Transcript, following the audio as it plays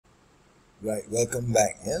Right, welcome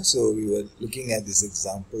back. So we were looking at this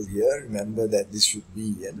example here. Remember that this should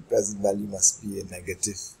be, the present value must be a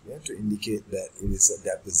negative, to indicate that it is a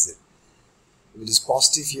deposit. If it is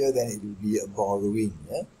positive here, then it will be a borrowing.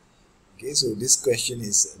 Okay, so this question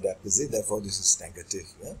is a deposit, therefore this is negative.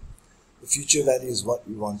 The future value is what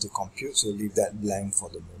we want to compute, so leave that blank for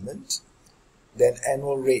the moment. Then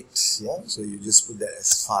annual rate, so you just put that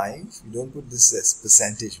as 5. You don't put this as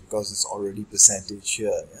percentage because it's already percentage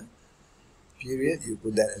here. Period, you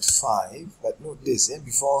put that at 5, but note this,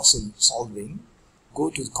 before solving,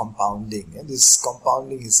 go to compounding. This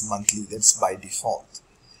compounding is monthly, that's by default.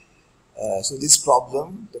 So this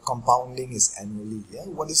problem, the compounding is annually.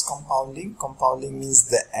 What is compounding? Compounding means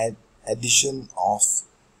the addition of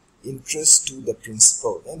interest to the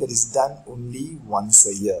principal, that is done only once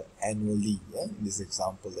a year, annually. In this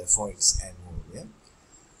example, therefore it's annual.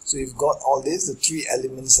 So you've got all this, the 3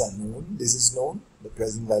 elements are known. This is known, the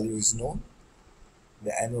present value is known,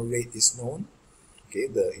 the annual rate is known, okay,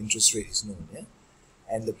 the interest rate is known,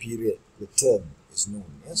 and the period, the term is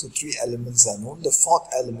known. So 3 elements are known. The 4th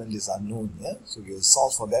element is unknown. So we'll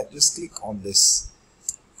solve for that. Just click on this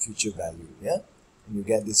future value, and you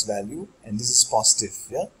get this value, and this is positive,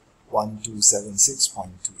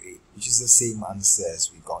 1276.28, which is the same answer as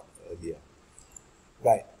we got earlier.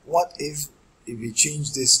 Right, what if we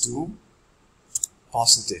change this to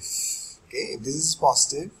positive? Okay, if this is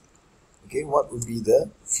positive, okay, what would be the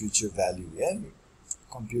future value?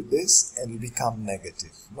 Compute this and it will become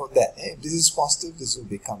negative. Note that if this is positive, this will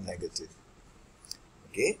become negative.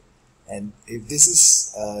 Okay, and if this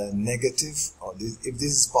is negative, or if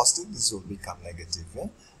this is positive, this will become negative.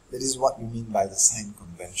 That is what we mean by the sign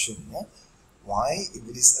convention. Why? If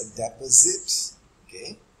it is a deposit,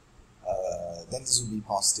 okay, then this will be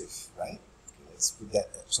positive, right? Okay, let's put that,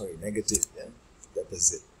 negative,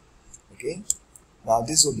 deposit. Okay. Now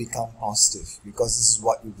this will become positive because this is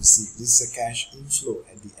what you receive. This is a cash inflow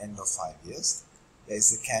at the end of 5 years. There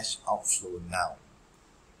is a cash outflow now.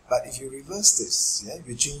 But if you reverse this, if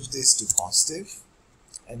you change this to positive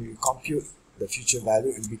and you compute the future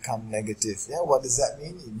value, it will become negative. What does that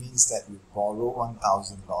mean? It means that you borrow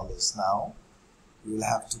 $1,000 now. You will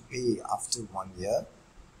have to pay after 1 year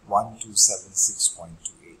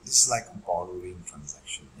 1276.28. This is like a borrowing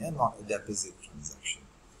transaction, not a deposit transaction.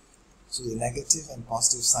 So the negative and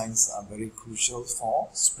positive signs are very crucial for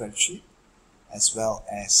spreadsheet as well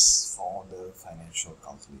as for the financial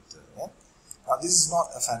calculator. Now this is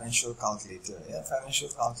not a financial calculator. Financial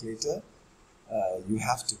calculator you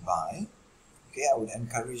have to buy. Okay, I would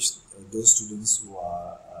encourage those students who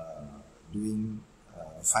are doing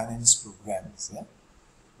finance programs.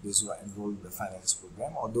 Those who are enrolled in the finance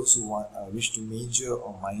program, or those who wish to major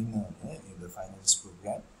or minor in the finance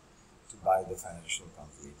program, to buy the financial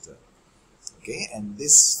calculator. Okay, and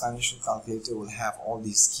this financial calculator will have all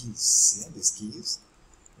these keys, these keys,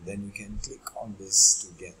 and then you can click on this to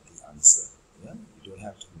get the answer. You don't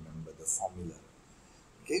have to remember the formula.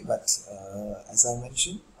 Okay, but as I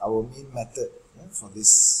mentioned, our main method for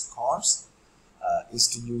this course is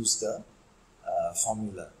to use the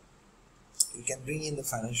formula. You can bring in the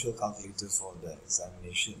financial calculator for the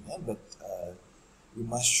examination, but you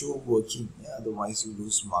must show working, otherwise you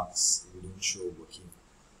lose marks if you don't show working.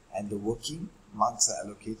 And the working marks are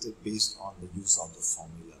allocated based on the use of the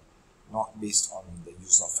formula, not based on the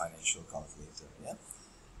use of financial calculator.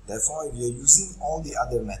 Therefore, if you are using all the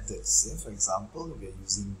other methods, for example, if you are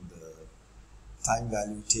using the time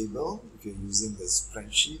value table, if you are using the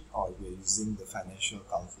spreadsheet, or if you are using the financial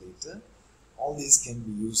calculator, all these can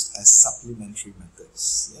be used as supplementary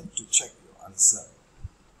methods to check your answer.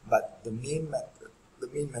 But the main method,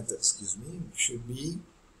 should be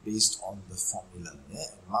based on the formula,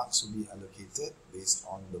 and marks will be allocated based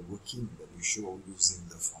on the working that you show using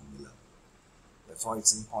the formula. Therefore,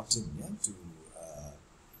 it's important to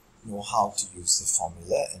know how to use the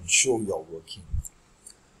formula and show your working.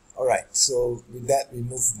 Alright, so with that we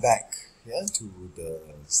move back to the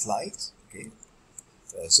slide. Okay,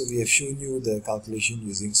 so we have shown you the calculation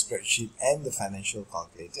using spreadsheet and the financial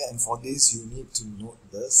calculator, and for this you need to note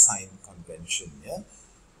the sign convention.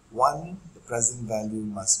 One, the present value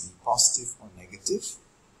must be positive or negative,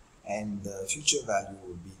 and the future value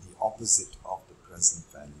will be the opposite of the present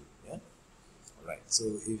value. Alright,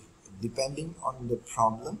 so if depending on the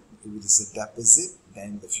problem, if it is a deposit,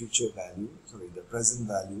 then the the present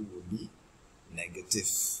value will be negative,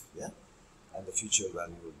 and the future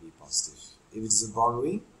value will be positive. If it is a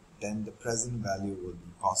borrowing, then the present value will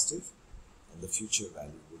be positive and the future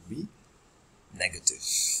value will be negative.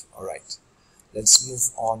 Alright, let's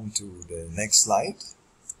move on to the next slide.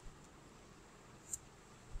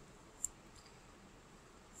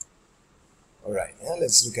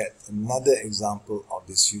 let's look at another example of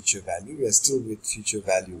this future value. We are still with future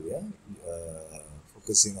value,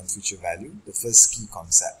 focusing on future value, the first key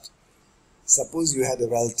concept. Suppose you had a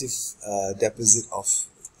relative deposit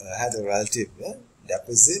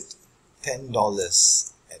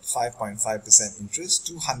 $10 at 5.5% interest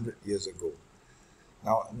 200 years ago.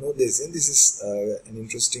 Now note this, and this is an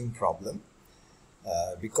interesting problem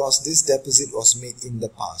because this deposit was made in the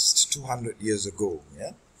past 200 years ago,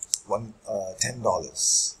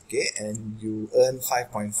 $10, okay, and you earn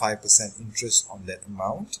 5.5% interest on that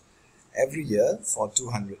amount every year for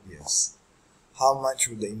 200 years. How much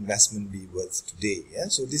would the investment be worth today?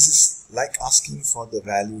 So this is like asking for the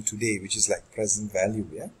value today, which is like present value,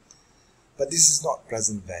 but this is not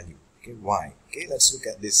present value. Okay, why? Okay, let's look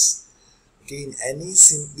at this. Okay,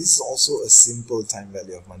 this is also a simple time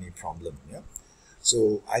value of money problem.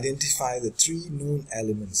 So identify the three known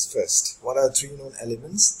elements first. What are the three known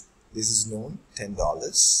elements? This is known, $10.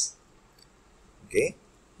 Okay,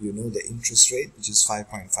 you know the interest rate, which is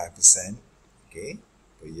 5.5%, okay,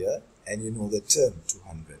 per year, and you know the term,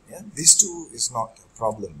 200. These two is not a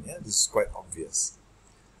problem. This is quite obvious.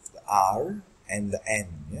 The R and the N,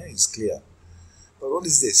 is clear. But what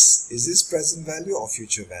is this? Is this present value or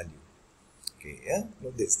future value? Okay,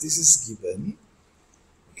 note this. This is given.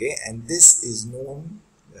 Okay, and this is known.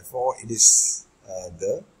 Therefore, it is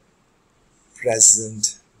the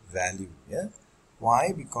present value.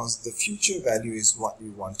 Why? Because the future value is what we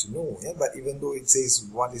want to know. But even though it says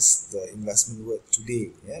what is the investment worth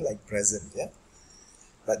today, like present,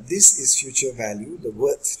 but this is future value. The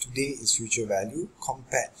worth today is future value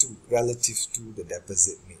compared to, relative to the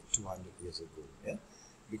deposit made 200 years ago.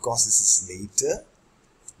 Because this is later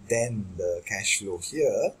than the cash flow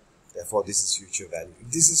here, therefore this is future value.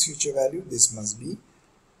 If this is future value, this must be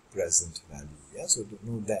present value. So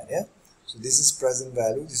note that. So this is present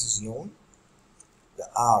value. This is known. The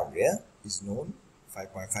R, is known,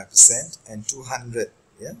 5.5%, and 200,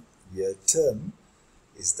 year term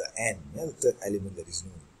is the N, the third element that is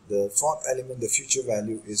known. The fourth element, the future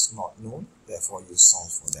value, is not known, therefore you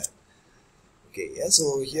solve for that. Okay,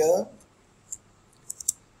 so here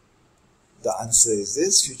the answer is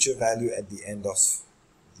this. Future value at the end of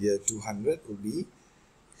year 200 will be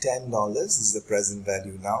 $10. This is the present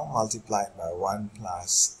value now, multiplied by 1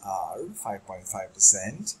 plus R,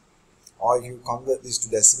 5.5%. Or if you convert this to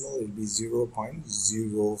decimal, it will be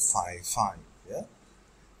 0.055.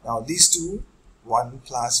 Now these two, 1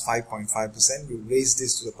 plus 5.5%, will raise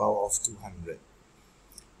this to the power of 200.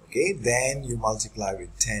 Okay, then you multiply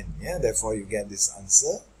with 10. Therefore you get this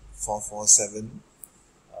answer, 447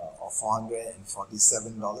 or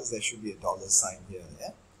 $447. There should be a dollar sign here.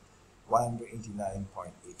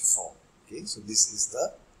 189.84. Okay, so this is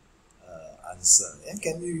the answer.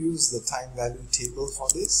 Can you use the time value table for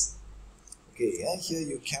this? Okay, here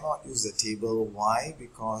you cannot use the table. Why?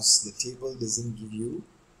 Because the table doesn't give you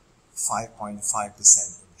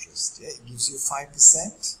 5.5% interest. It gives you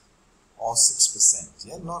 5% or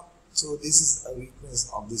 6%. So this is a weakness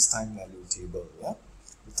of this time value table. The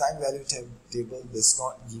time value table does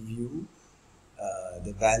not give you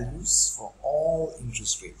the values for all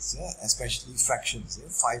interest rates, especially fractions,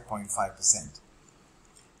 5.5%.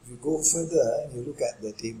 If you go further and you look at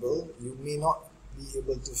the table, you may not be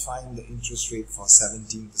able to find the interest rate for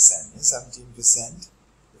 17%. 17%,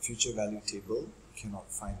 the future value table, you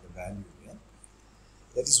cannot find the value.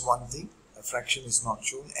 That is one thing. A fraction is not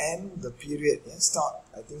shown, and the period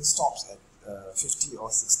stops at 50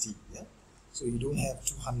 or 60. So you don't have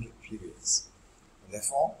 200 periods. And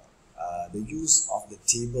therefore, the use of the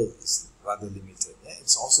table is rather limited.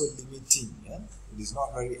 It's also limiting. It is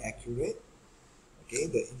not very accurate. Okay,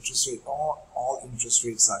 the interest rate, all interest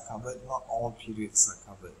rates are covered, not all periods are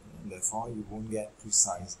covered, and therefore you won't get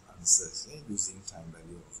precise answers using time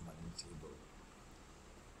value of money table.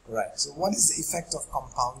 Alright, so what is the effect of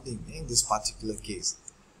compounding in this particular case?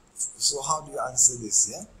 So how do you answer this?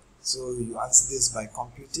 So you answer this by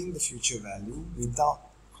computing the future value without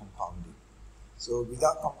compounding. So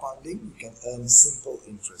without compounding, you can earn simple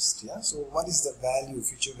interest. So what is the value,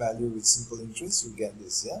 future value with simple interest? You get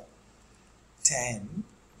this. 10,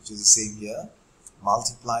 which is the same here,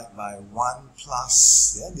 multiplied by 1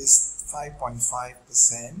 plus, this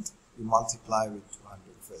 5.5%, you multiply with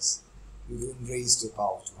 200 first. You don't raise to the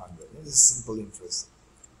power of 200. This is simple interest.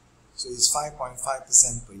 So it's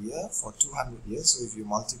 5.5% per year for 200 years. So if you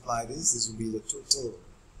multiply this, this will be the total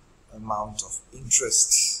amount of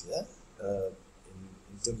interest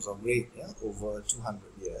in terms of rate over 200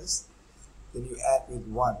 years. Then you add with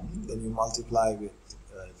 1, then you multiply with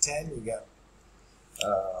 10, you get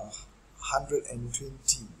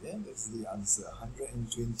 120. That's the answer,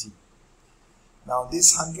 120. Now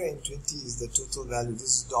this 120 is the total value.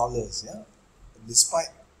 This is dollars. Yeah, despite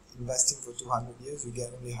investing for 200 years, you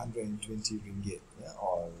get only 120 ringgit, yeah,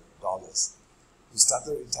 or dollars. You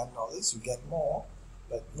started with $10, you get more,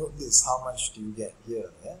 but note this: how much do you get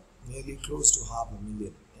here? Yeah, nearly close to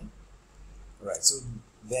 $500,000. Yeah? Right. So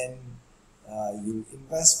then you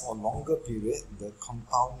invest for a longer period, the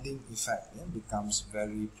compounding effect, yeah, becomes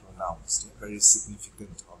very pronounced, yeah, very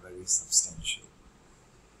significant or very substantial.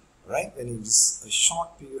 Right? When it is a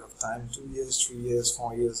short period of time, 2 years, 3 years,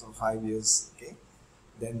 4 years, or 5 years, okay,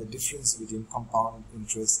 then the difference between compound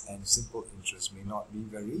interest and simple interest may not be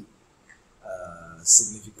very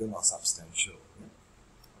significant or substantial. Yeah?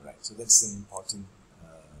 Right? So that's an important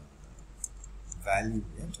value,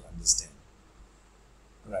 yeah, to understand.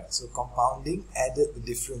 Right, so compounding added the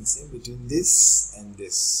difference in between this and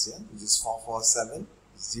this, yeah, which is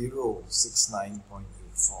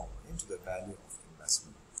 447,069.84 into the value of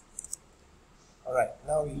investment. Alright,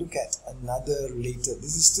 now we look at another related,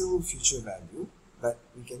 this is still future value, but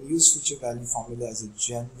we can use future value formula as a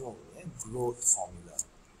general, yeah, growth formula.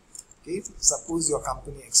 Okay, suppose your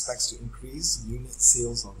company expects to increase unit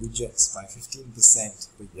sales of widgets by 15%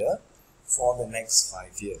 per year for the next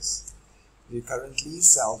 5 years. You currently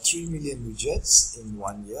sell 3 million widgets in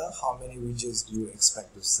 1 year. How many widgets do you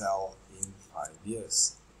expect to sell in 5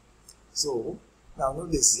 years? So now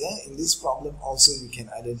notice, yeah, in this problem also you can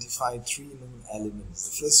identify 3 known elements.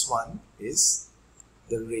 The first one is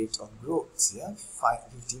the rate of growth, yeah,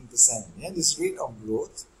 15%. Yeah, this rate of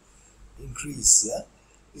growth increase, yeah,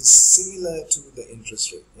 is similar to the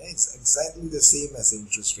interest rate. Yeah, it's exactly the same as the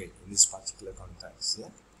interest rate in this particular context.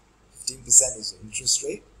 Yeah, 15% is the interest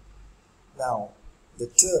rate. Now, the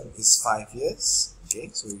term is 5 years, okay,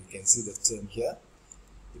 so you can see the term here.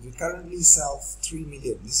 If you currently sell 3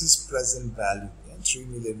 million, this is present value, yeah, 3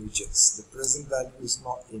 million widgets. The present value is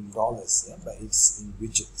not in dollars, yeah, but it's in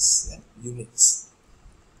widgets, yeah, units.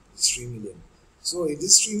 It's 3 million. So if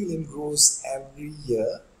this 3 million grows every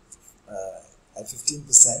year at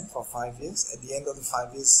 15% for 5 years, at the end of the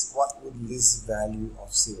 5 years, what would this value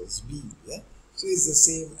of sales be? Yeah? So it's the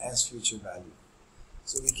same as future value.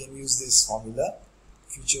 So we can use this formula,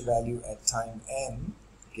 future value at time n,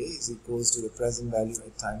 okay, is equals to the present value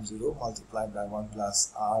at time 0 multiplied by 1 plus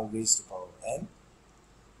r raised to the power of n.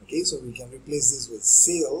 Okay, so we can replace this with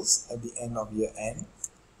sales at the end of year n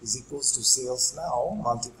is equals to sales now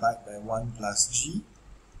multiplied by 1 plus g.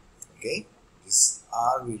 Okay, this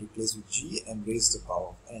r we replace with g and raised to the power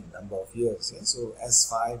of n, number of years. Yeah? So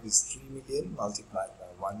S5 is 3 million multiplied by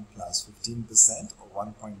 1 plus 15% or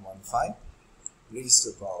 1.15. raised to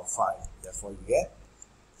the power of 5. Therefore, you get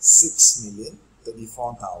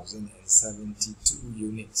 6,034,072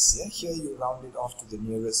 units. Yeah? Here you round it off to the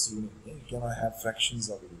nearest unit. Yeah? You cannot have fractions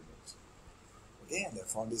of a unit. Okay, and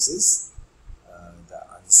therefore this is the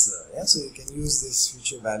answer. Yeah? So you can use this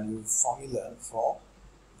future value formula for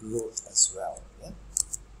growth as well. Yeah?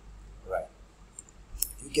 Right.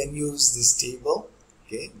 You can use this table.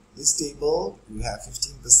 Okay, this table you have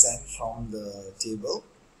 15% from the table.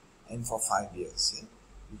 And for 5 years, yeah,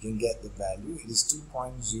 you can get the value. It is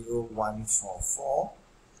 2.0144,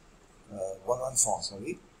 114,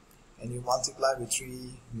 sorry, and you multiply with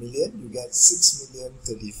 3 million, you get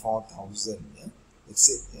 6,034,000. Yeah, that's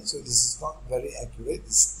it. Yeah? So this is not very accurate.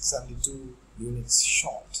 It's 72 units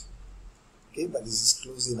short. Okay, but this is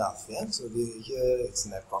close enough. Yeah, so here it's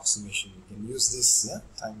an approximation. You can use this, yeah,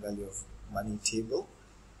 time value of money table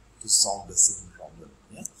to solve the same problem.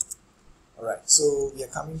 Yeah. Alright, so we are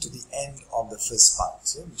coming to the end of the first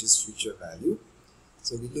part, yeah, which is future value.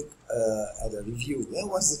 So we look at a review. Yeah?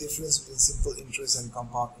 What's the difference between simple interest and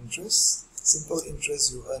compound interest? Simple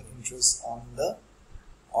interest, you earn interest on the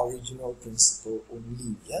original principal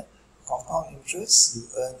only. Yeah? Compound interest, you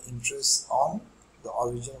earn interest on the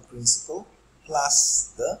original principal plus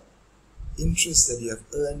the interest that you have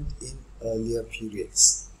earned in earlier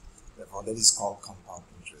periods. Therefore, that is called compound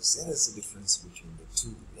interest. Yeah? That's the difference between the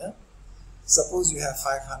two. Yeah? Suppose you have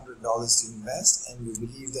 $500 to invest and you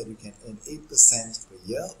believe that you can earn 8% per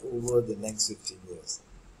year over the next 15 years.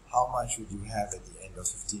 How much would you have at the end of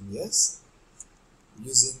 15 years?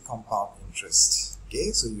 Using compound interest.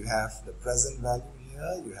 Okay, so you have the present value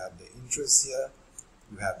here, you have the interest here,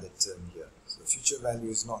 you have the term here. So future value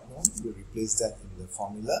is not known, you replace that in the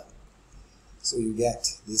formula. So you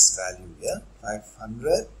get this value here,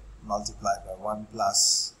 500 multiplied by 1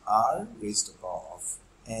 plus r raised to the power of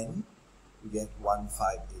n. You get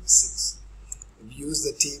 1586. If you use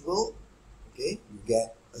the table, okay, you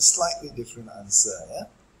get a slightly different answer, yeah,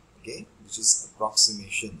 okay, which is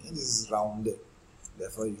approximation. And this is rounded,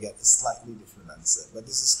 therefore you get a slightly different answer, but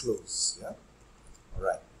this is close. Yeah, all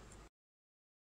right.